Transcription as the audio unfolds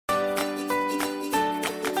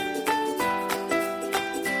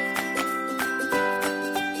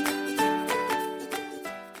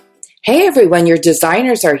Hey everyone, your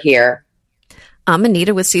designers are here. I'm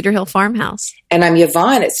Anita with Cedar Hill Farmhouse. And I'm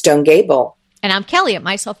Yvonne at Stone Gable. And I'm Kelly at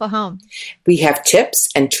My Sofa Home. We have tips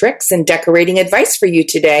and tricks and decorating advice for you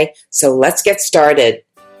today, so let's get started.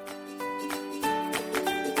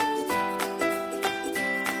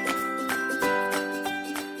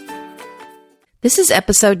 This is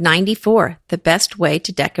episode 94, the best way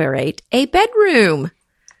to decorate a bedroom.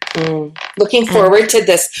 Looking forward to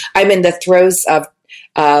this. I'm in the throes of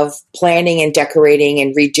planning and decorating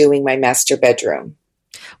and redoing my master bedroom.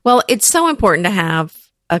 Well, it's so important to have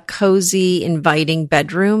a cozy, inviting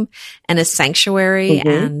bedroom and a sanctuary. Mm-hmm.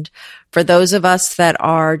 And for those of us that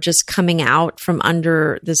are just coming out from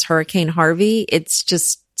under this Hurricane Harvey, it's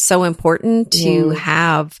just so important to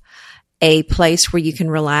have a place where you can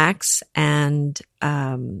relax and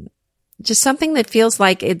just something that feels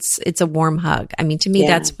like it's a warm hug. I mean, to me,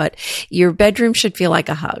 that's what your bedroom should feel like,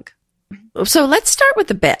 a hug. So let's start with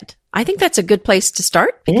the bed. I think that's a good place to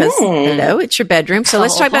start because, hello, it's your bedroom. So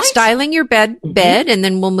let's talk about styling your bed, and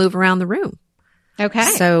then we'll move around the room. Okay.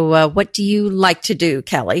 So what do you like to do,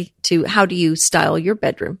 Kelly? How do you style your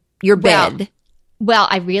bedroom, your bed? Well,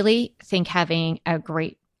 I really think having a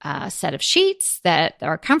great set of sheets that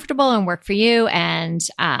are comfortable and work for you, and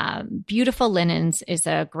beautiful linens is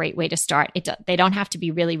a great way to start. They don't have to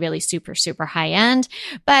be really, really super, super high end,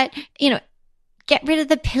 but get rid of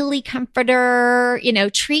the pilly comforter,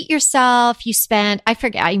 treat yourself. I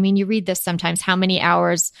forget, you read this sometimes, how many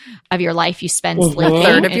hours of your life you spend sleeping. A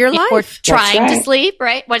third of your life. Or trying to sleep,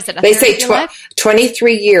 right? What is it? They say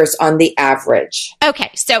 23 years on the average.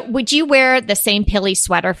 Okay. So would you wear the same pilly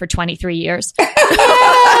sweater for 23 years? Right?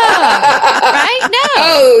 No.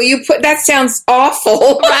 Oh, that sounds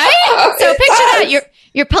awful. Right? So picture that.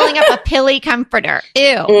 You're pulling up a pilly comforter.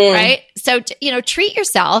 Ew, right? So, treat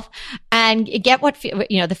yourself and get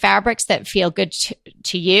the fabrics that feel good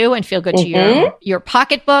to you and feel good to your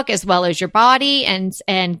pocketbook as well as your body, and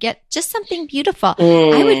get just something beautiful.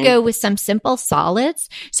 I would go with some simple solids.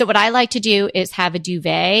 So what I like to do is have a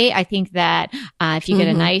duvet. I think that if you get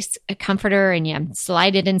a nice comforter and you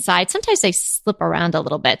slide it inside, sometimes they slip around a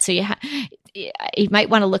little bit. So you might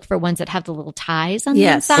want to look for ones that have the little ties on the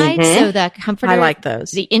inside. So the comforter, I like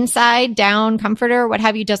those. The inside down comforter, what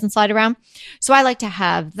have you, doesn't slide around. So I like to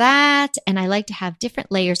have that. And I like to have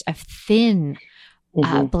different layers of thin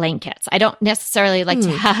blankets. I don't necessarily like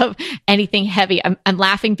to have anything heavy. I'm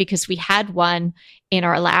laughing because we had one in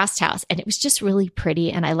our last house and it was just really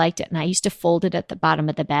pretty and I liked it. And I used to fold it at the bottom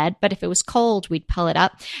of the bed, but if it was cold, we'd pull it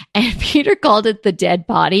up. And Peter called it the dead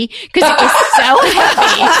body because it was so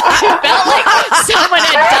heavy. It felt like someone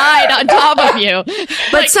had died on top of you.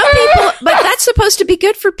 But that's supposed to be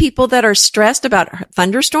good for people that are stressed about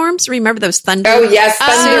thunderstorms. Remember those thunder? Oh yes,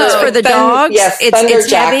 suits for the dogs. Yes, thunder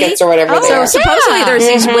jackets heavy. Or whatever. So supposedly there's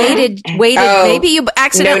these weighted. Oh, maybe you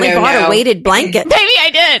accidentally bought a weighted blanket. Maybe I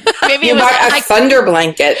did. Maybe you it was bought a thunder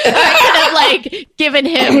blanket. I could have given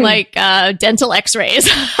him dental X-rays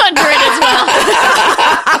under it as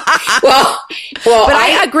well. But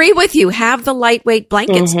I agree with you. Have the lightweight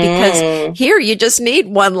blankets because here you just need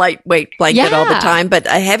one lightweight blanket all the time, but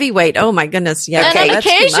a heavyweight. Oh my goodness! Yeah. And on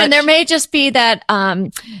occasion, there may just be that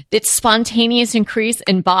it's spontaneous increase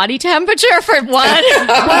in body temperature for one.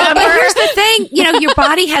 Well, but here's the thing. Your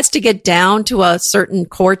body has to get down to a certain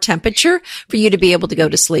core temperature for you to be able to go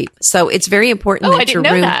to sleep. So it's very important that your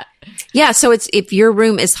room. Yeah, so if your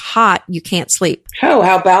room is hot, you can't sleep. Oh,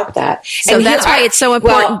 how about that? So that's why it's so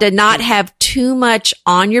important to not have too much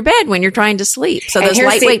on your bed when you're trying to sleep. So those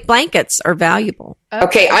lightweight blankets are valuable.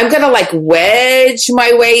 Okay, I'm going to wedge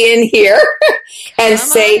my way in here and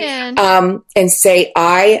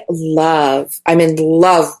I'm in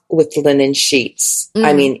love with linen sheets.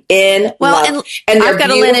 I mean, love. And they're I've got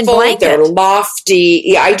beautiful, a linen blanket. They're lofty.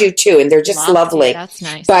 Yeah, I do too. And they're just lovely. That's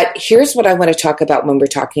nice. But here's what I want to talk about when we're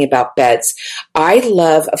talking about beds. I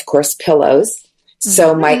love, of course, pillows.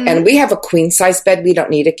 So and we have a queen size bed. We don't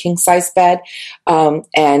need a king size bed.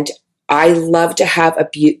 And I love to have a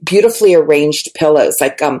beautifully arranged pillows.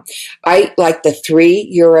 I like the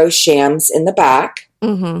 €3 shams in the back.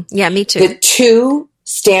 Mm-hmm. Yeah, me too. The 2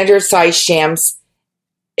 standard size shams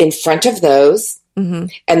in front of those. Mm-hmm.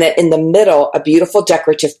 And then in the middle, a beautiful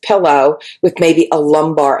decorative pillow with maybe a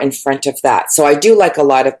lumbar in front of that. So I do like a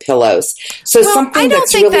lot of pillows. So something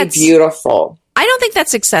that's really beautiful. I don't think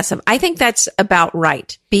that's excessive. I think that's about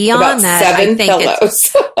right. Beyond about that, 7 I think pillows.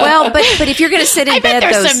 It's but if you're going to sit in bed,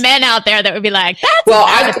 there's some men out there that would be like, "That's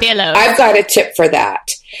not a pillow." I've got a tip for that.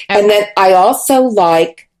 Okay. And then I also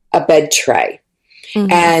like a bed tray,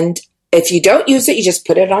 and if you don't use it, you just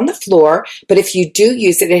put it on the floor. But if you do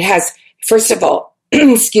use it, it has, first of all,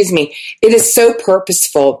 excuse me, it is so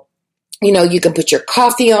purposeful. you can put your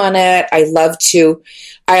coffee on it.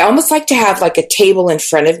 I almost like to have like a table in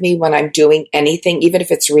front of me when I'm doing anything, even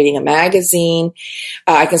if it's reading a magazine.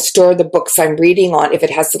 I can store the books I'm reading on if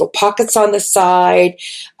it has little pockets on the side.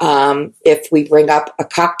 If we bring up a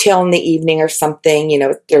cocktail in the evening or something,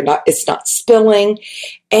 it's not spilling.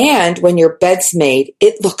 And when your bed's made,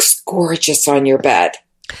 it looks gorgeous on your bed.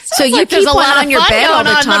 So you keep one on your bed all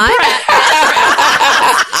the time?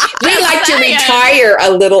 We like to retire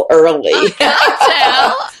a little early.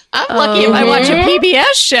 I'm lucky if I watch a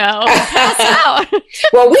PBS show. Pass out.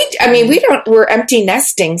 Well, we're empty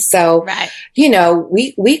nesting. So, right.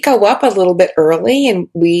 We go up a little bit early and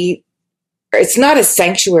it's not a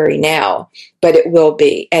sanctuary now, but it will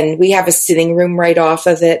be. And we have a sitting room right off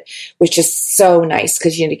of it, which is so nice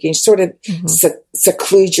because you can sort of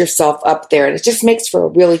seclude yourself up there. And it just makes for a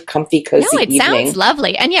really comfy, cozy evening. Sounds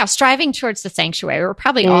lovely. And striving towards the sanctuary. We're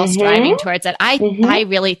probably all striving towards it. I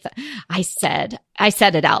really, I said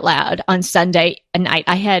it out loud on Sunday night.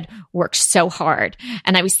 I had worked so hard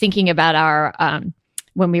and I was thinking about our,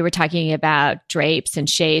 when we were talking about drapes and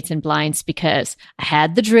shades and blinds, because I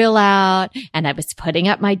had the drill out and I was putting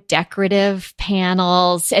up my decorative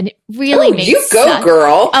panels and it really made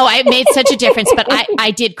girl. Oh, it made such a difference. But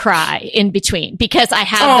I did cry in between because I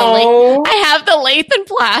have the lathe and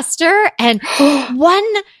plaster and one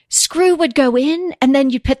screw would go in and then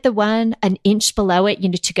you put the one an inch below it,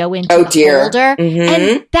 to go into the holder.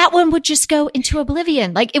 And that one would just go into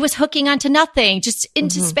oblivion. Like it was hooking onto nothing, just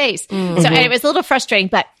into space. So it was a little frustrating,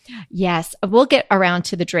 but yes, we'll get around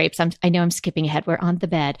to the drapes. I know I'm skipping ahead. We're on the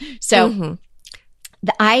bed. So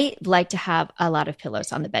I like to have a lot of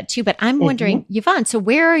pillows on the bed too, but I'm wondering, Yvonne, so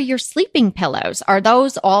where are your sleeping pillows? Are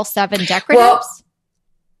those all 7 decoratives?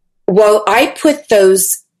 Well, I put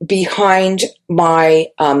those behind my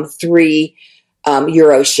 3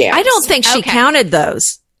 Euro shams. I don't think she counted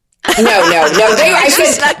those. No. I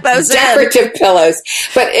said those decorative pillows.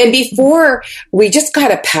 And before we just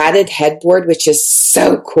got a padded headboard, which is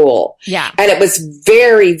so cool. Yeah. And it was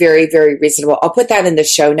very, very, very reasonable. I'll put that in the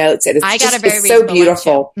show notes. It's so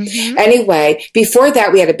beautiful. Anyway, before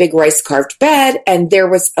that, we had a big rice carved bed and there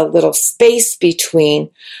was a little space between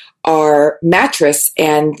our mattress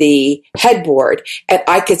and the headboard, and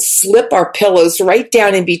I could slip our pillows right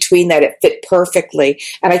down in between that. It fit perfectly,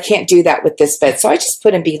 and I can't do that with this bed, so I just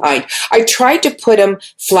put them behind. I tried to put them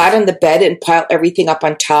flat on the bed and pile everything up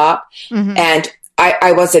on top, and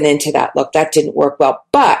I wasn't into that look. That didn't work well,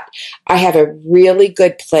 but I have a really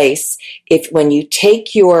good place when you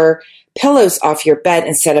take your pillows off your bed,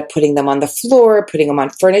 instead of putting them on the floor, putting them on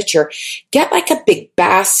furniture, get like a big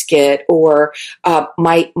basket, or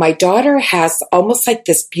my daughter has almost like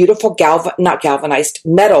this beautiful not galvanized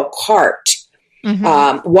metal cart,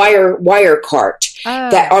 wire cart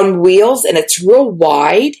that on wheels, and it's real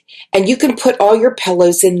wide, and you can put all your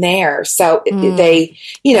pillows in there. So they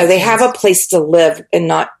have a place to live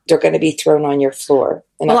and they're going to be thrown on your floor.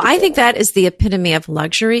 Well, I think that is the epitome of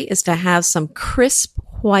luxury, is to have some crisp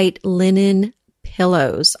white linen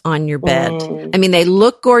pillows on your bed. I mean, they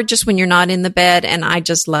look gorgeous when you're not in the bed. And I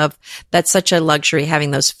just love, that's such a luxury,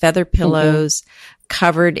 having those feather pillows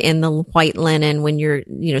covered in the white linen when you're,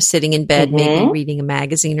 sitting in bed, maybe reading a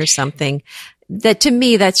magazine or something. That, to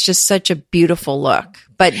me, that's just such a beautiful look.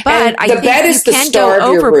 But I think you can go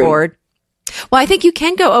overboard. Well, I think you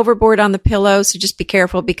can go overboard on the pillows, so just be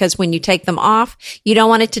careful, because when you take them off, you don't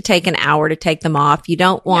want it to take an hour to take them off. You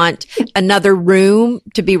don't want another room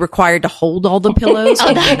to be required to hold all the pillows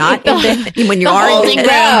when you're not in bed, when you are in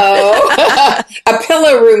bed. A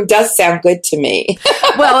pillow room does sound good to me.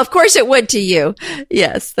 Well, of course it would to you.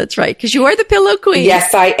 Yes, that's right, because you are the pillow queen.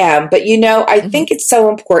 Yes, I am. But I think it's so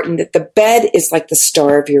important that the bed is like the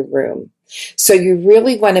star of your room. So you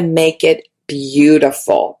really want to make it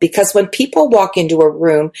beautiful, because when people walk into a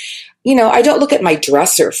room, I don't look at my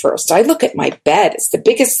dresser first. I look at my bed. It's the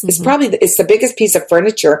biggest, it's the biggest piece of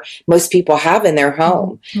furniture most people have in their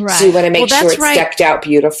home. Right. So you want to make sure it's decked out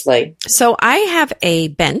beautifully. So I have a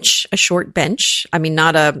bench, a short bench. I mean,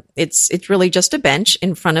 it's really just a bench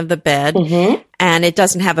in front of the bed, and it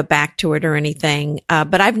doesn't have a back to it or anything.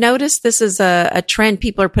 But I've noticed this is a trend.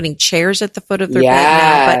 People are putting chairs at the foot of their bed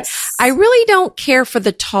now, but I really don't care for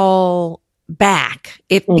the tall back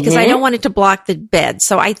because I don't want it to block the bed.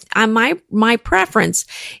 So my preference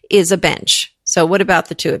is a bench. So what about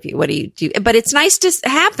the two of you? What do you do? But it's nice to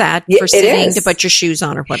have that for sitting, to put your shoes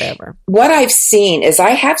on or whatever. What I've seen is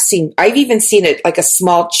I've even seen it like a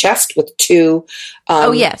small chest with 2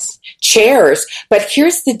 chairs. But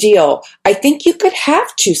here's the deal. I think you could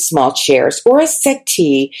have 2 small chairs or a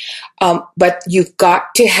settee, but you've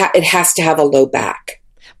got to it has to have a low back.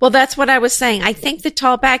 Well, that's what I was saying. I think the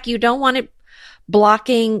tall back, you don't want it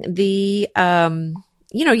blocking the,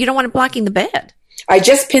 you don't want it blocking the bed. I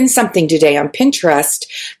just pinned something today on Pinterest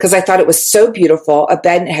because I thought it was so beautiful. A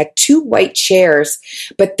bed, and it had 2 white chairs,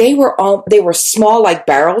 but they were small, like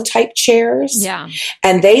barrel type chairs. Yeah.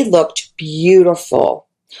 And they looked beautiful.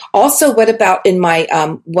 Also, what about in my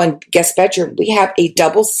one guest bedroom? We have a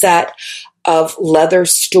double set of leather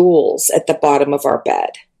stools at the bottom of our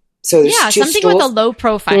bed. So there's 2 something stools with a low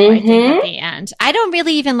profile, I think, at the end. I don't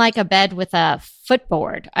really even like a bed with a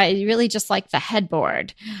footboard. I really just like the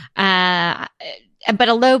headboard. But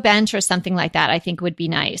a low bench or something like that, I think would be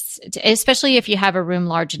nice, especially if you have a room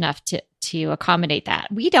large enough to accommodate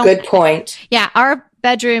that. We don't. Good point. Yeah, our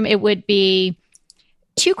bedroom, it would be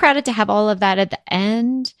too crowded to have all of that at the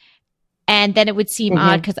end. And then it would seem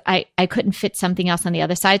odd because I couldn't fit something else on the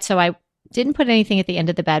other side. So I didn't put anything at the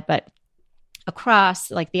end of the bed, but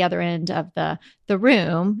across like the other end of the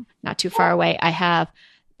room, not too far away, I have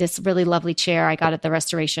this really lovely chair I got at the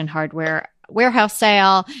Restoration Hardware warehouse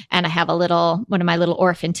sale, and I have one of my little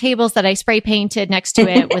orphan tables that I spray painted next to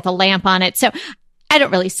it with a lamp on it. So I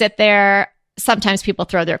don't really sit there. Sometimes people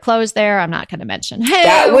throw their clothes there. I'm not going to mention who.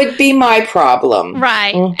 That would be my problem.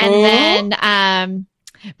 Right. And then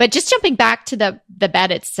but just jumping back to the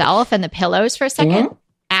bed itself and the pillows for a second.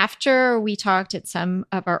 After we talked at some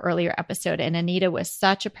of our earlier episode, and Anita was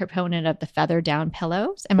such a proponent of the feather down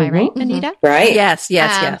pillows. Am I right, Anita? Right. Yes.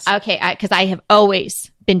 Okay. Because I have always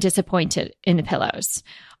been disappointed in the pillows.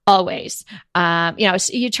 Always. So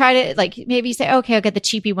you try to maybe you say, okay, I'll get the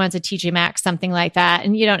cheapy ones at TJ Maxx, something like that.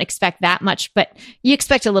 And you don't expect that much, but you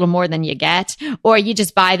expect a little more than you get, or you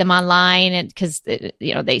just buy them online and because,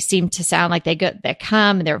 they seem to sound like they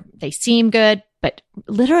come and they seem good. But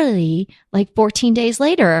literally, 14 days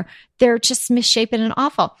later, they're just misshapen and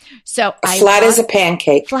awful. So flat as a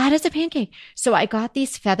pancake. Flat as a pancake. So I got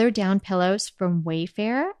these feather down pillows from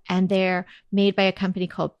Wayfair, and they're made by a company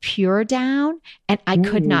called Pure Down, and I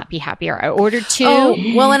could not be happier. I ordered 2. Oh,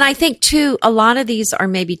 well, and I think too, a lot of these are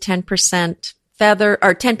maybe 10% feather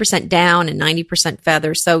or 10% down and 90%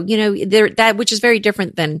 feather. So, that, which is very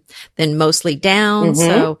different than mostly down.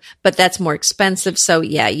 So, but that's more expensive. So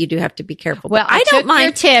yeah, you do have to be careful. Well, I don't mind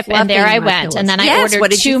your tip, and there I went. And then I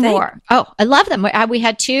ordered 2 more. Oh, I love them. We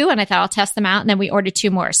had 2 and I thought I'll test them out. And then we ordered 2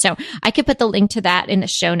 more. So I could put the link to that in the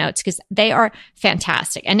show notes because they are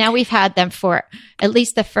fantastic. And now we've had them for at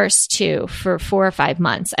least the first 2 for 4 or 5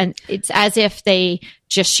 months. And it's as if they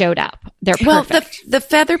just showed up. They're perfect. Well, the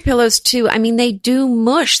feather pillows too, I mean, they do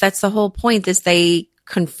mush. That's the whole point, is they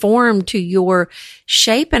conform to your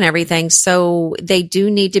shape and everything. So they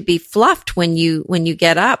do need to be fluffed when you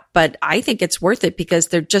get up. But I think it's worth it because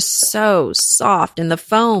they're just so soft. And the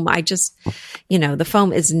foam, the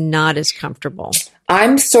foam is not as comfortable.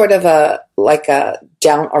 I'm sort of a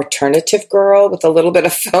down alternative girl with a little bit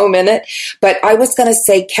of foam in it. But I was going to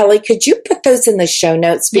say, Kelly, could you put those in the show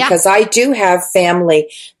notes? Because I do have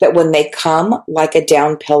family that when they come, like a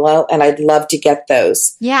down pillow, and I'd love to get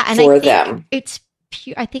those for them.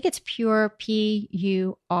 I think it's Pure,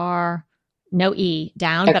 P-U-R, no E,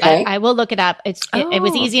 down. Okay. But I will look it up. It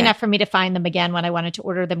was easy enough for me to find them again when I wanted to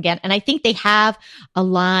order them again. And I think they have a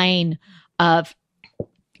line of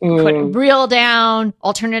put real down,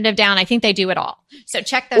 alternative down. I think they do it all. So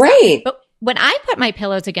check those out. But when I put my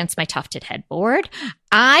pillows against my tufted headboard,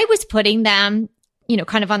 I was putting them,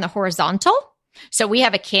 kind of on the horizontal. So we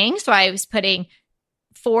have a king. So I was putting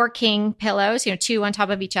 4 king pillows, 2 on top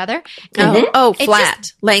of each other.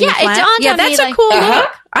 Flat. Laying flat. Yeah, that's a cool look.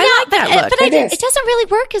 I like that look. But it doesn't really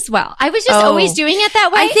work as well. I was just always doing it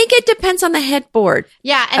that way. I think it depends on the headboard.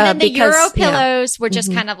 Yeah, and then the Euro pillows were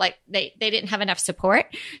just kind of like they didn't have enough support.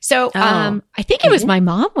 So I think it was my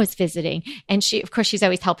mom was visiting, and she's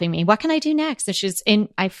always helping me. What can I do next? And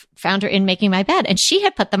I found her in making my bed, and she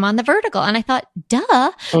had put them on the vertical, and I thought,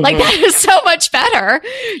 duh, like that is so much better.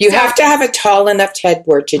 You have to have a tall enough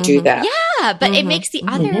headboard to do that. Yeah, but it makes the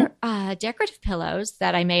other decorative pillows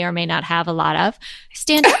that I may or may not have a lot of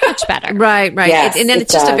stand up much better. Right. Yes, and then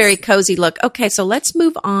it's just a very cozy look. Okay, so let's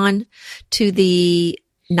move on to the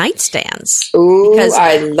nightstands. Ooh,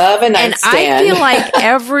 I love a nightstand. And I feel like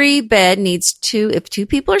every bed needs 2, if 2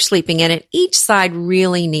 people are sleeping in it, each side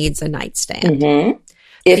really needs a nightstand.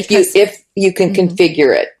 If you can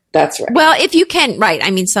configure it. That's right. Well, if you can, right.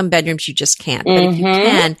 I mean, some bedrooms you just can't, but if you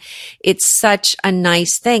can, it's such a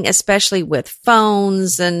nice thing, especially with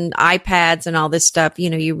phones and iPads and all this stuff.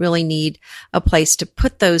 You really need a place to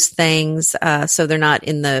put those things, so they're not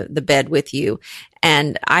in the bed with you.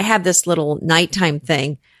 And I have this little nighttime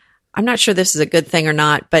thing. I'm not sure this is a good thing or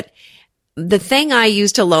not, but the thing I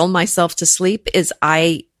use to lull myself to sleep is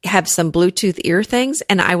I have some Bluetooth ear things,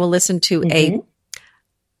 and I will listen to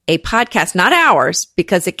a podcast, not ours,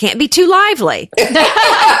 because it can't be too lively.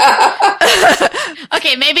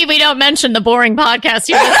 Okay, maybe we don't mention the boring podcast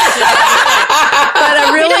you listen to. But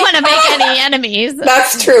I really we don't want to make any enemies.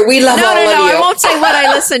 That's true. We love all of you. I won't say what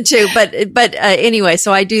I listen to, but anyway,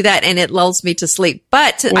 so I do that and it lulls me to sleep.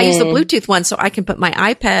 But I use the Bluetooth one so I can put my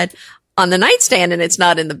iPad on the nightstand and it's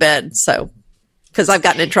not in the bed. So, because I've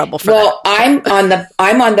gotten in trouble for that. Well,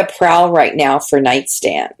 I'm on the prowl right now for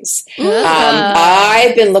nightstands.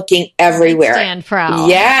 I've been looking everywhere. Nightstand prowl.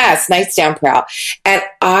 Yes, nightstand prowl. And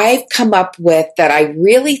I've come up with that I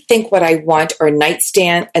really think what I want are a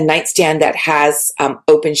nightstand that has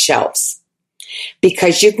open shelves.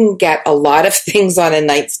 Because you can get a lot of things on a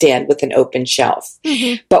nightstand with an open shelf.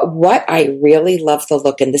 Mm-hmm. But what I really love the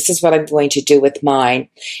look, and this is what I'm going to do with mine,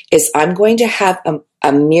 is I'm going to have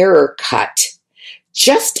a mirror cut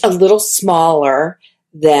just a little smaller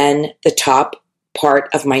than the top part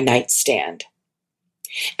of my nightstand.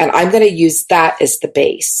 And I'm going to use that as the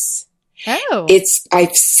base. Oh.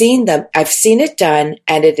 I've seen it done,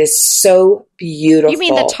 and it is so beautiful. You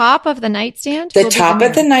mean the top of the nightstand? The top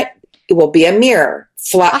of the night will be a mirror.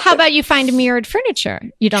 Flat. How about you find mirrored furniture?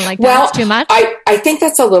 You don't like that? It's too much? I think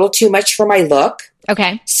that's a little too much for my look.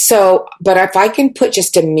 Okay. So, but if I can put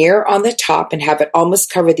just a mirror on the top and have it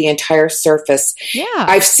almost cover the entire surface,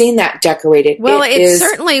 I've seen that decorated. Well, it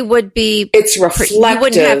certainly would be. It's reflective. You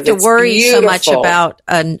wouldn't have to worry so much about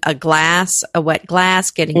a wet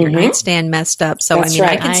glass, getting your nightstand messed up. So, That's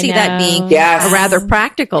I can see that being a rather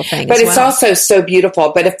practical thing. But it's also so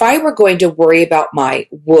beautiful. But if I were going to worry about my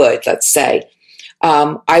wood, let's say,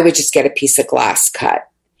 I would just get a piece of glass cut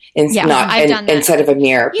instead of a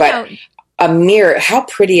mirror. A mirror, how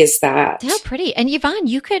pretty is that? How pretty. And Yvonne,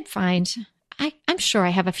 you could find, I'm sure I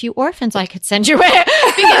have a few orphans I could send your way.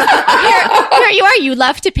 Because here you are. You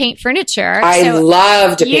love to paint furniture. I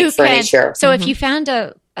love to paint furniture. So if you found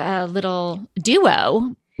a little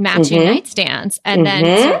duo matching nightstands and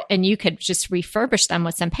then and you could just refurbish them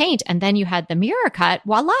with some paint and then you had the mirror cut,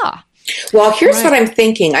 voila. Well, here's what I'm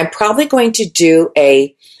thinking. I'm probably going to do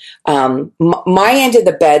my end of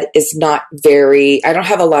the bed is not I don't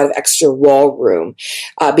have a lot of extra wall room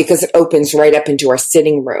because it opens right up into our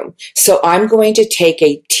sitting room. So I'm going to take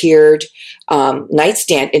a tiered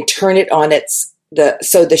nightstand and turn it on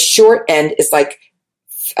so the short end is like,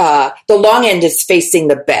 the long end is facing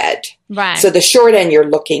the bed. Right. So the short end you're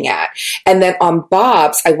looking at. And then on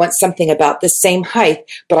Bob's, I want something about the same height,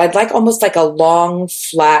 but I'd like almost like a long,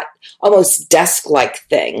 flat, almost desk-like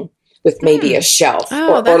thing with maybe a shelf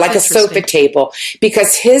or like a sofa table,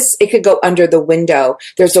 because it could go under the window.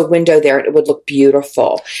 There's a window there and it would look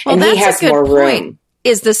beautiful. Well, and he has more room.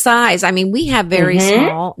 Is the size. We have very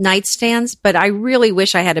small nightstands, but I really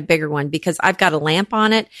wish I had a bigger one because I've got a lamp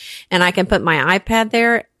on it and I can put my iPad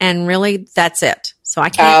there and really that's it. So I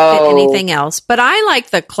can't fit anything else. But I like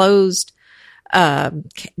the closed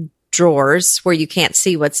drawers where you can't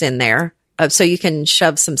see what's in there. So you can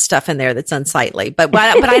shove some stuff in there that's unsightly. But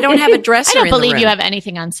I don't have a dresser in the room. I don't believe you have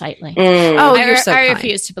anything unsightly. Oh, you're so kind. I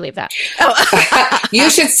refuse to believe that. You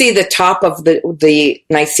should see the top of the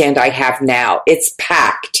nightstand I have now. It's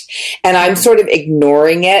packed. And I'm sort of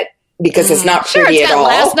ignoring it because it's not pretty at all.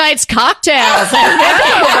 Last night's cocktails. Oh,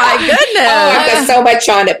 my goodness. I've got so much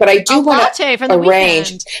on it, but I do want to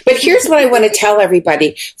arrange. But here's what I want to tell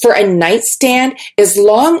everybody. For a nightstand, as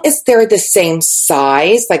long as they're the same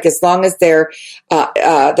size, like as long as their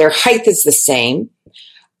height is the same,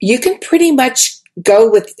 you can pretty much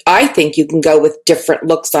I think you can go with different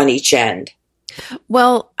looks on each end.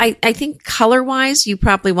 Well, I think color-wise, you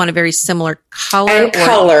probably want a very similar color. And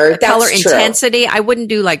color, that's color true. Intensity. I wouldn't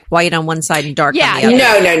do like white on one side and dark on the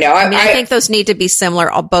other. No. I think those need to be similar,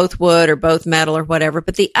 both wood or both metal or whatever.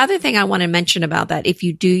 But the other thing I want to mention about that, if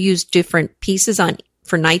you do use different pieces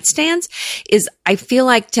for nightstands, is I feel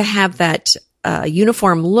like to have that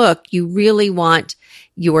uniform look, you really want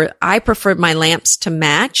I prefer my lamps to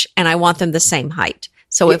match and I want them the same height.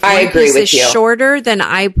 So if one piece is shorter, then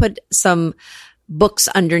I put some books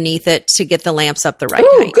underneath it to get the lamps up the right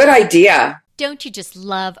height. Good idea. Don't you just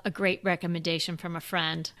love a great recommendation from a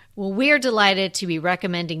friend? Well, we're delighted to be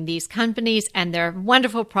recommending these companies and their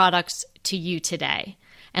wonderful products to you today.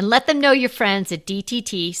 And let them know your friends at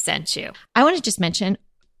DTT sent you. I want to just mention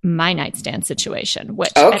my nightstand situation,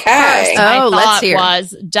 which at first I thought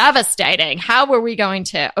was devastating. How were we going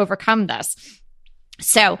to overcome this?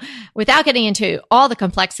 So without getting into all the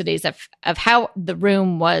complexities of how the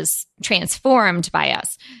room was transformed by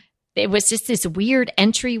us, it was just this weird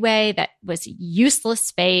entryway that was useless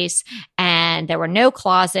space and there were no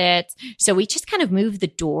closets. So we just kind of moved the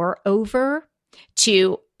door over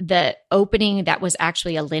to the opening that was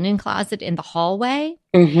actually a linen closet in the hallway.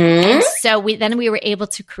 Mm-hmm. And so we were able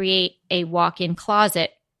to create a walk-in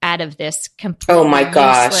closet out of this completely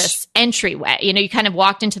useless entryway. You kind of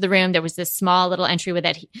walked into the room. There was this small little entryway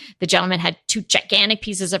that the gentleman had 2 gigantic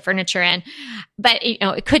pieces of furniture in, but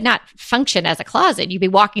it could not function as a closet. You'd be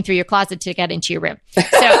walking through your closet to get into your room. So,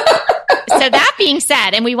 so that being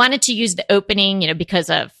said, and we wanted to use the opening, because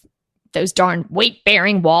of those darn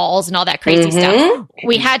weight-bearing walls and all that crazy stuff.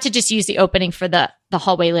 We had to just use the opening for the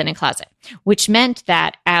hallway linen closet, which meant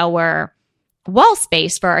that our wall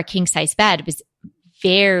space for our king-size bed was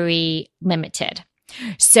very limited.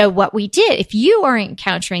 So what we did, if you are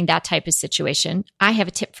encountering that type of situation, I have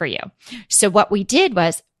a tip for you. So what we did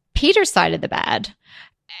was Peter's side of the bed,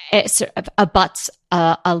 it sort of abuts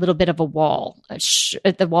a little bit of a wall.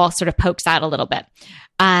 The wall sort of pokes out a little bit.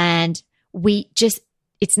 And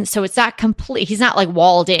it's not complete. He's not like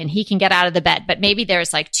walled in. He can get out of the bed, but maybe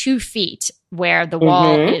there's like 2 feet where the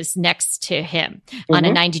wall is next to him on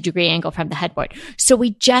a 90-degree angle from the headboard. So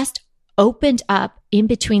we just opened up in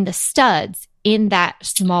between the studs in that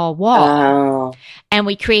small wall. And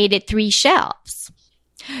we created 3 shelves.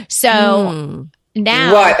 So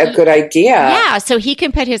now, what a good idea. Yeah. So he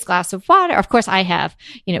can put his glass of water. Of course, I have,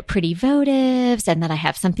 pretty votives, and then I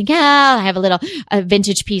have something else. I have a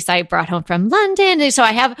vintage piece I brought home from London. And so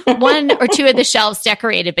I have 1 or 2 of the shelves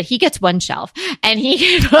decorated, but he gets 1 shelf, and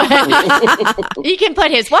he can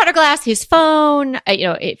put his water glass, his phone,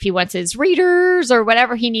 if he wants his readers or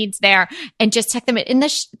whatever he needs there, and just tuck them in. And the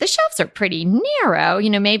shelves are pretty narrow.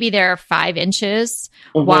 Maybe they're 5 inches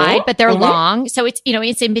wide, but they're long. So it's,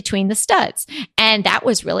 it's in between the studs. And that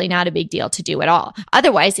was really not a big deal to do at all.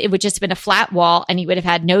 Otherwise, it would just have been a flat wall, and he would have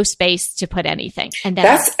had no space to put anything. And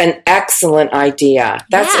that's an excellent idea.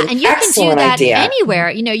 And you can do that anywhere.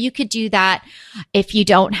 You could do that if you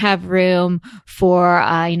don't have room for,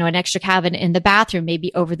 an extra cabinet in the bathroom,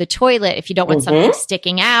 maybe over the toilet. If you don't want something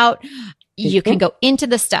sticking out, you can go into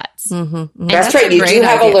the studs. That's right. You do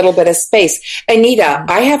have a little bit of space. Anita,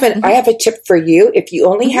 I have a tip for you. If you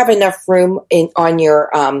only have enough room on your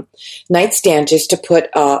nightstand just to put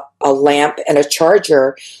a lamp and a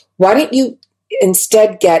charger, why don't you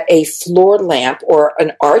instead get a floor lamp or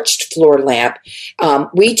an arched floor lamp?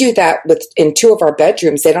 We do that in 2 of our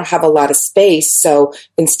bedrooms. They don't have a lot of space. So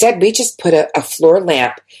instead, we just put a floor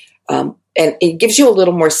lamp, and it gives you a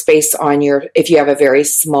little more space if you have a very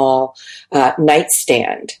small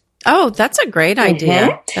nightstand. Oh, that's a great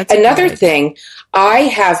idea. That's another thing. I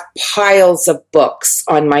have piles of books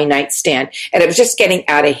on my nightstand, and it was just getting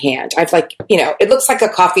out of hand. I've it looks like a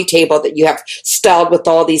coffee table that you have styled with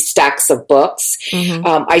all these stacks of books.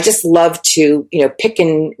 I just love to, pick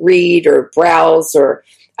and read or browse or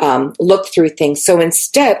look through things. So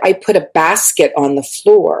instead, I put a basket on the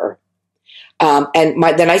floor. And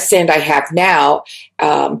the nightstand I have now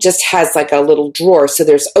just has like a little drawer. So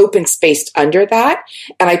there's open space under that.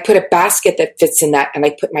 And I put a basket that fits in that, and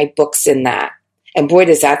I put my books in that. And boy,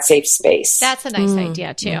 does that save space. That's a nice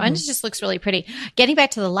idea too. And it just looks really pretty. Getting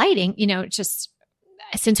back to the lighting, just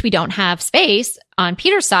since we don't have space on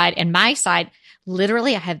Peter's side and my side,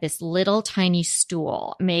 literally, I have this little tiny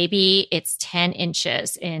stool. Maybe it's 10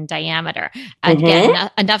 inches in diameter. Again,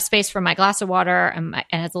 enough space for my glass of water, and it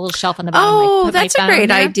has a little shelf on the bottom. Oh, that's a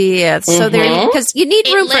great idea. So there, because you need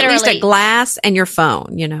room for at least a glass and your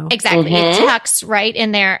phone, Exactly. It tucks right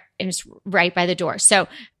in there, and it's right by the door. So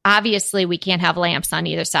obviously, we can't have lamps on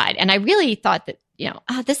either side. And I really thought that,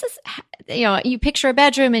 this is, you picture a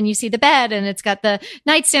bedroom and you see the bed, and it's got the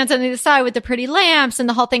nightstands on the other side with the pretty lamps and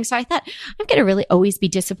the whole thing. So I thought, I'm going to really always be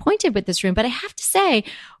disappointed with this room. But I have to say,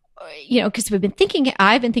 because I've been thinking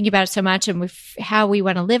about it so much, and with how we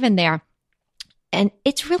want to live in there. And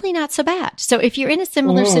it's really not so bad. So if you're in a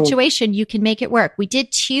similar situation, you can make it work. We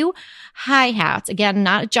did 2 high hats. Again,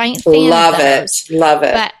 not a giant fan Love of those. Love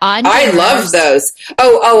it. But I love those.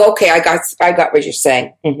 Oh, okay. I got what you're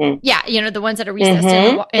saying. Yeah, the ones that are recessed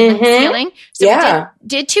in the ceiling. So we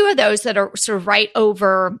did 2 of those that are sort of right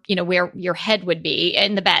over, where your head would be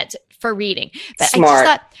in the bed for reading. But Smart. I just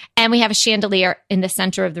thought, and we have a chandelier in the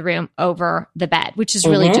center of the room over the bed, which is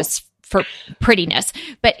really just for prettiness.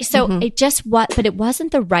 But so but it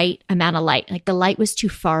wasn't the right amount of light. Like the light was too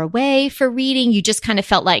far away for reading. You just kind of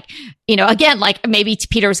felt like, again, like maybe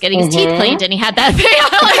Peter was getting his teeth cleaned and he had that thing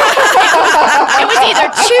on. It was either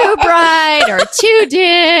too bright or too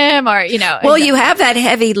dim or, Well, you have that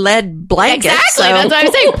heavy lead blanket. Exactly. So. That's what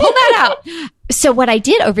I'm saying. Pull that out. So what I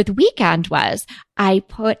did over the weekend was I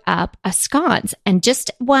put up a sconce, and just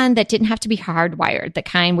one that didn't have to be hardwired, the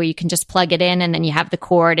kind where you can just plug it in and then you have the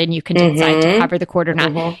cord and you can decide to cover the cord or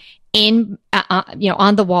not. in,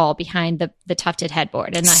 on the wall behind the tufted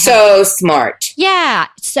headboard. And so smart. Yeah.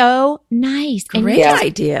 So nice. Great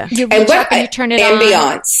idea. You reach up and you turn it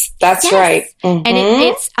ambiance. That's right. Mm-hmm. And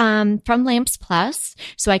it's from Lamps Plus.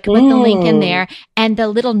 So I could put the link in there, and the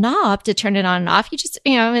little knob to turn it on and off. You just,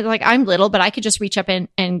 like I'm little, but I could just reach up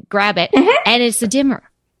and grab it, and it's a dimmer.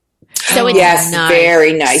 So it's nice.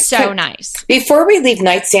 Very nice. So nice. Before we leave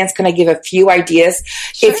nightstands, can I give a few ideas?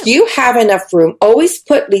 Sure. If you have enough room, always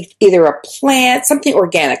put either a plant, something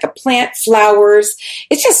organic, a plant, flowers.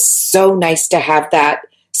 It's just so nice to have that,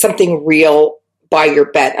 something real by your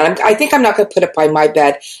bed. And I think I'm not going to put it by my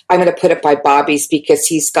bed. I'm going to put it by Bobby's because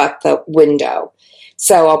he's got the window.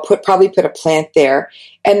 So I'll probably put a plant there.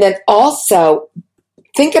 And then also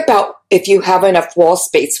think about if you have enough wall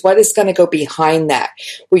space, what is going to go behind that?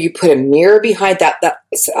 Will you put a mirror behind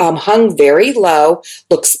that's hung very low,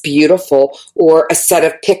 looks beautiful, or a set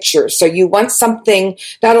of pictures? So you want something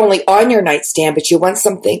not only on your nightstand, but you want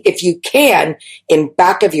something, if you can, in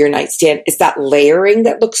back of your nightstand. Is that layering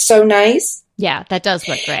that looks so nice? Yeah, that does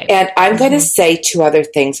look great. And I'm going to say two other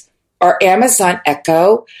things. Our Amazon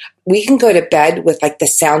Echo, we can go to bed with like the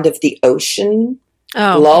sound of the ocean.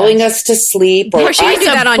 Lulling us to sleep. Or you can do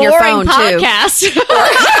that on your phone podcast. Too.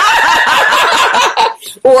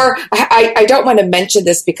 Or I don't want to mention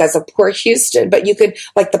this because of poor Houston, but you could,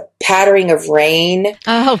 like the pattering of rain.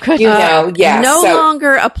 Oh, good. No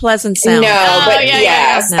longer a pleasant sound. No, but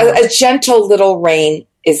yes, No. A gentle little rain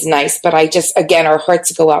is nice. But again, our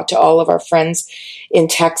hearts go out to all of our friends in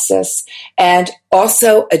Texas. And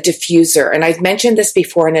also a diffuser. And I've mentioned this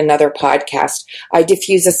before in another podcast. I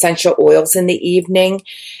diffuse essential oils in the evening,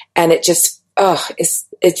 and it just,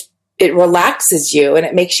 it relaxes you and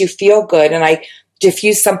it makes you feel good. And I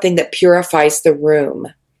diffuse something that purifies the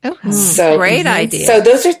room. Okay. So great idea. So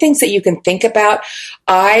those are things that you can think about.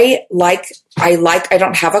 I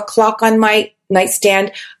don't have a clock on my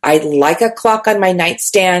nightstand. I like a clock on my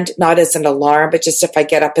nightstand, not as an alarm, but just if I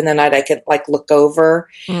get up in the night, I can look over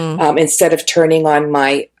instead of turning on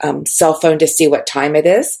my cell phone to see what time it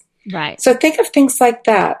is. Right. So think of things like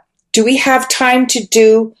that. Do we have time to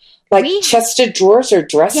do chest of drawers or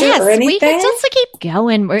dresser or anything? We can just keep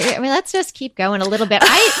going. Let's just keep going a little bit.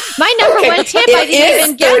 My number one tip I didn't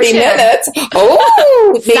even get 30 to. minutes.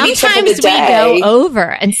 Oh, maybe sometimes we day. go over,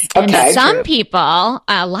 and some people,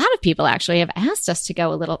 a lot of people actually have asked us to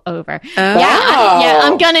go a little over.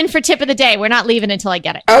 I'm gunning for tip of the day. We're not leaving until I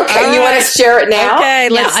get it. Okay, you want to share it now? Okay,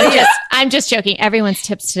 let's see it. I'm just joking. Everyone's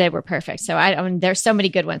tips today were perfect. So there's so many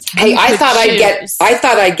good ones. Hey, I thought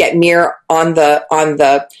I'd get mirror on the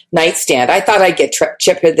nightstand. I thought I'd get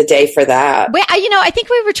chip of the day for that. Wait, I think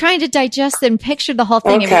we were trying to digest and picture the whole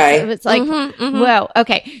thing. Okay. It was like, whoa.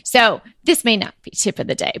 Okay. So this may not be tip of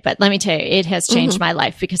the day, but let me tell you, it has changed my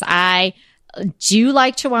life because I do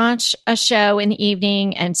like to watch a show in the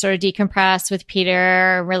evening and sort of decompress with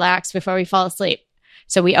Peter, relax before we fall asleep.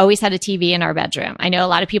 So we always had a TV in our bedroom. I know a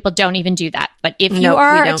lot of people don't even do that, but if you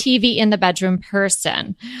are a TV in the bedroom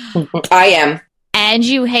person, I am. And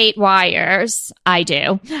you hate wires, I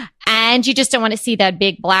do, and you just don't want to see that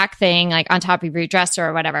big black thing on top of your dresser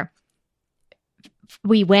or whatever.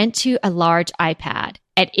 We went to a large iPad,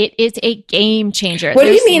 and it is a game changer. What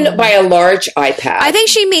do you mean by a large iPad? I think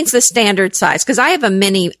she means the standard size because I have a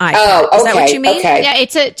mini iPad. Oh, okay. Is that what you mean? Okay. Yeah,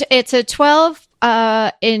 it's a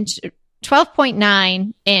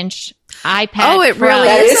 12.9 inch iPad. Oh, it really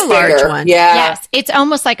is a large one. Yeah. Yes, it's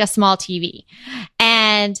almost like a small TV,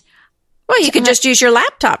 and. Well, you could just use your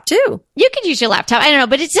laptop too. You could use your laptop. I don't know,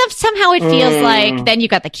 but somehow it feels like then you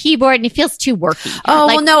got the keyboard and it feels too worky. Oh,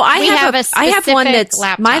 well, no, I have one that's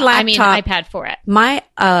laptop. my laptop. I mean, iPad for it. My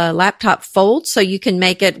laptop folds so you can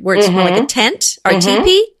make it where it's more like a tent or a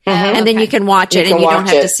teepee, and then you can watch it and you don't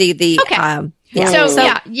have to see the. Okay.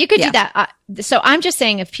 So you could do that. So I'm just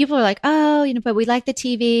saying, if people are like, oh, but we like the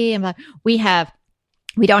TV, and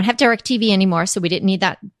we don't have DirecTV anymore, so we didn't need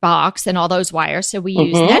that box and all those wires. So we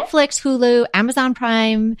use Netflix, Hulu, Amazon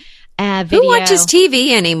Prime, video. Who watches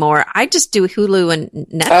TV anymore? I just do Hulu and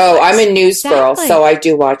Netflix. Oh, I'm a news girl, so I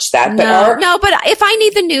do watch that. But but if I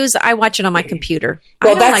need the news, I watch it on my computer.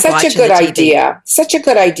 Well, that's such a good idea. Such a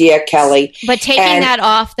good idea, Kelly. But taking that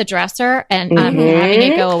off the dresser and having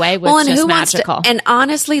it go away was just magical. And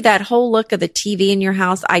honestly, that whole look of the TV in your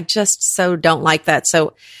house, I just so don't like that.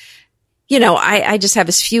 So I just have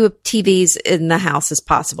as few TVs in the house as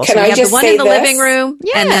possible. Can so we have the one in the living room,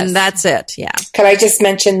 and then that's it. Yeah. Can I just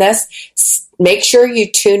mention this? Make sure you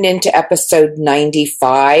tune into episode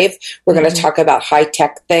 95. We're going to talk about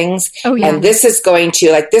high-tech things. Oh, yeah. And this is going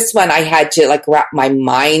to, this one, I had to, wrap my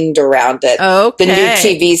mind around it. Okay. The new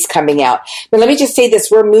TV's coming out. But let me just say this.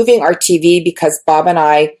 We're moving our TV because Bob and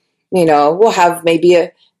I we'll have maybe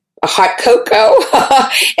a hot cocoa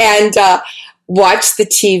and watch the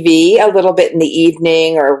TV a little bit in the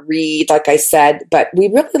evening or read, like I said. But we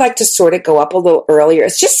really like to sort of go up a little earlier.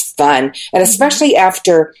 It's just fun. And especially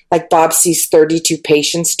after, like, Bob sees 32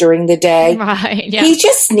 patients during the day. Right. Yeah. He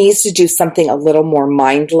just needs to do something a little more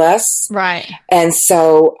mindless. Right. And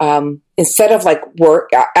so instead of like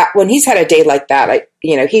work, when he's had a day like that,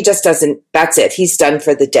 he just doesn't, that's it. He's done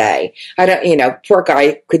for the day. I don't, poor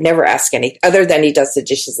guy could never ask any other than he does the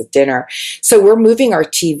dishes at dinner. So we're moving our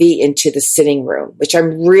TV into the sitting room, which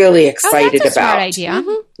I'm really excited that's a about. Smart idea.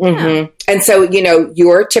 Mm-hmm. Mm-hmm. And so,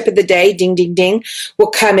 your tip of the day, ding, ding, ding,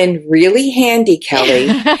 will come in really handy,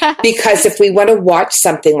 Kelly, because if we want to watch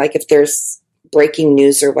something, like if there's breaking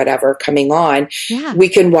news or whatever coming on, we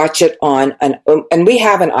can watch it on and we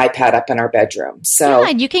have an iPad up in our bedroom. So,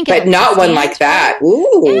 and you can get but not one like that.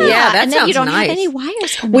 Ooh. Yeah, that and sounds then you don't nice. have any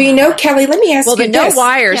wires. Well, Kelly, let me ask you the this. no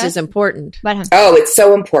wires is important. Oh, it's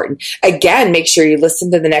so important. Again, make sure you listen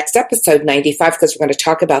to the next episode, 95, because we're going to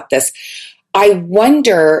talk about this. I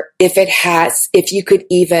wonder if you could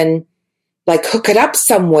even like hook it up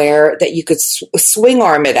somewhere that you could swing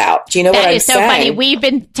arm it out. Do you know what I'm saying? That is so funny. We've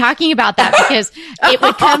been talking about that because it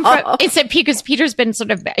would come from, because Peter's been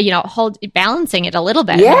sort of, balancing it a little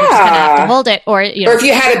bit. Yeah. You're just going to have to hold it. Or if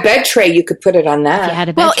you had a bed tray, you could put it on that.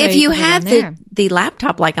 If you have the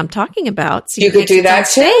laptop like I'm talking about, so you could do that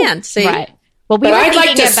too. Stand, see? Right. Well, but I'd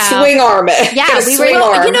like to swing arm it. Yeah,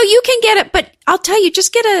 you can get it, but I'll tell you,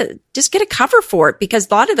 just get a cover for it, because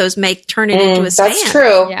a lot of those turn it into a stand. That's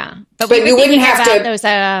true. Yeah, but you wouldn't have to those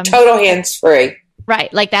total hands free,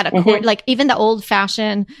 right? Like that, like even the old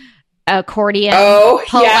fashioned accordion. Oh,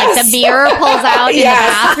 yes. Like the mirror pulls out in the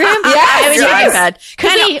bathroom. Yes,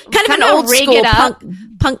 kind of an old school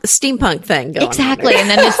punk steampunk thing going exactly, on. And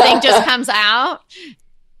then this thing just comes out.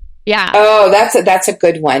 Yeah. Oh, that's a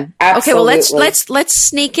good one. Absolutely. Okay, well let's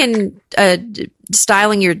sneak in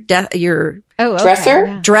styling your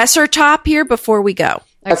dresser dresser top here before we go.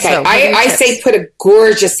 Okay, so I say put a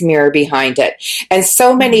gorgeous mirror behind it, and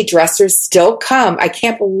so many dressers still come. I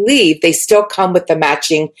can't believe they still come with the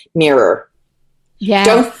matching mirror. Yeah,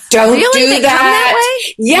 don't really? Do that.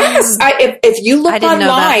 Yes, if you look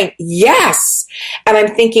online, yes, and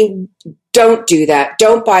I'm thinking, don't do that.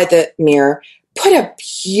 Don't buy the mirror. Put a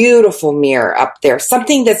beautiful mirror up there,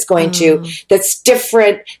 something that's going that's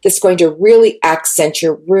different, that's going to really accent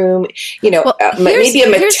your room. Maybe a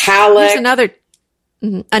metallic.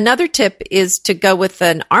 Here's another tip is to go with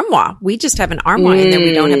an armoire. We just have an armoire in there.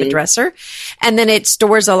 We don't have a dresser. And then it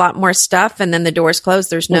stores a lot more stuff. And then the door's closed.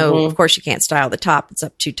 There's of course you can't style the top. It's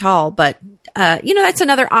up too tall. But, that's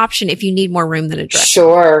another option if you need more room than a dresser.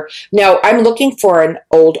 Sure. No, I'm looking for an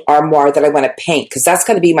old armoire that I want to paint, because that's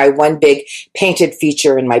going to be my one big painted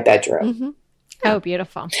feature in my bedroom. Mm-hmm. Oh,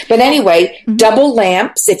 beautiful. But anyway, double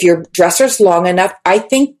lamps, if your dresser's long enough, I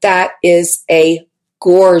think that is a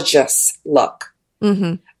gorgeous look.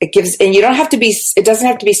 Mm-hmm. It gives, and you don't have to be, it doesn't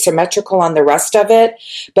have to be symmetrical on the rest of it,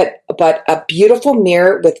 but a beautiful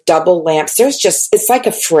mirror with double lamps. It's like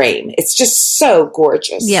a frame. It's just so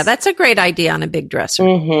gorgeous. Yeah, that's a great idea on a big dresser.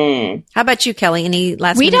 Mm-hmm. How about you, Kelly? Any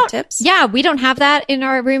last minute tips? Yeah, we don't have that in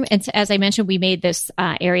our room. And as I mentioned, we made this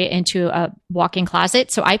area into a walk-in closet.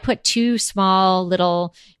 So I put two small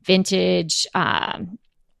little vintage,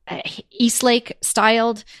 Eastlake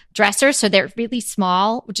styled dressers. So they're really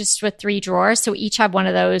small, just with 3 drawers. So we each have one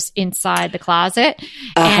of those inside the closet.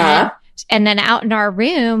 And then out in our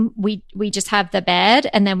room, we just have the bed,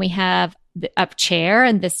 and then we have a chair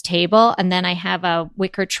and this table, and then I have a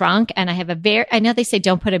wicker trunk, and I have I know they say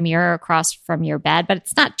don't put a mirror across from your bed, but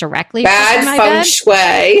it's not directly bad my feng bed.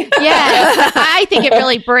 shui. Yeah, I think it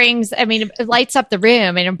really brings, it lights up the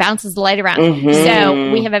room and it bounces the light around. Mm-hmm.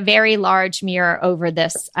 So we have a very large mirror over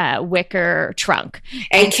this wicker trunk.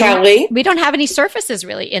 And Kelly, we don't have any surfaces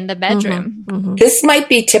really in the bedroom. Mm-hmm. Mm-hmm. This might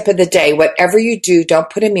be tip of the day. Whatever you do, don't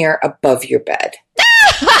put a mirror above your bed.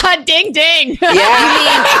 Ding, ding. Yeah. You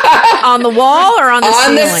mean on the wall or on the ceiling?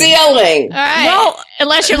 On the ceiling. All right. Well,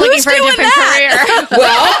 unless you're looking for a different career.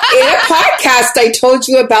 Well, in a podcast, I told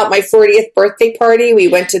you about my 40th birthday party. We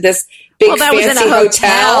went to this big that fancy was in a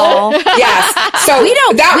hotel. Yes. So we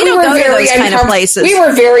don't go to those kind of places. We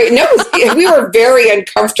were very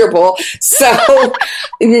uncomfortable. So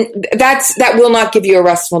that will not give you a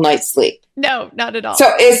restful night's sleep. No, not at all. So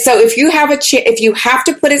if you have if you have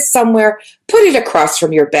to put it somewhere, put it across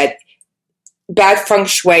from your bed. bad feng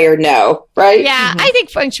shui or no, right? Yeah, I think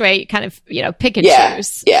feng shui, you kind of, pick and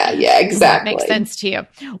choose. Yeah, exactly. That makes sense to you.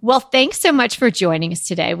 Well, thanks so much for joining us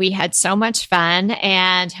today. We had so much fun,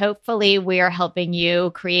 and hopefully we are helping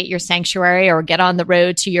you create your sanctuary or get on the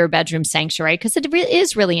road to your bedroom sanctuary, because it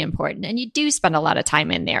is really important, and you do spend a lot of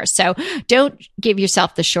time in there. So don't give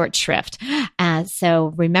yourself the short shrift.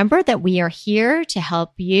 So remember that we are here to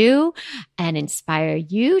help you and inspire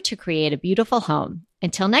you to create a beautiful home.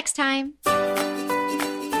 Until next time.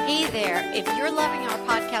 Hey there. If you're loving our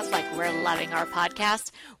podcast like we're loving our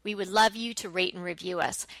podcast, we would love you to rate and review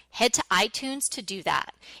us. Head to iTunes to do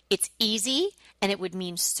that. It's easy, and it would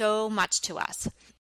mean so much to us.